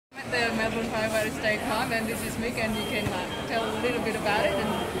Melbourne Firefighter Stairclimb, and this is Mick, and you can tell a little bit about it.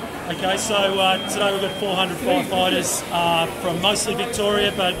 Okay, so today we've got 400 firefighters from mostly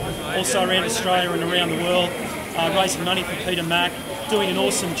Victoria, but also around Australia and around the world, raising money for Peter Mac, doing an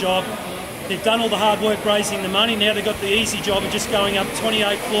awesome job. They've done all the hard work raising the money. Now they've got the easy job of just going up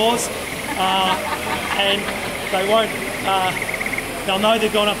 28 floors, and they won't. They'll know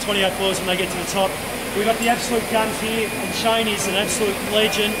they've gone up 28 floors when they get to the top. We've got the absolute guns here, and Shane is an absolute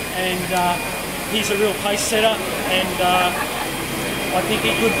legend, and he's a real pace setter, and I think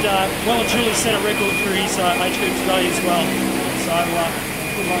he could well and truly set a record for his age group today as well. So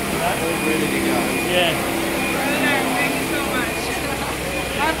good luck for that. All ready to go. Yeah. Thank you so much.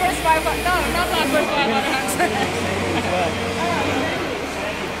 My first firefighter, no, not my first firefighter. Well.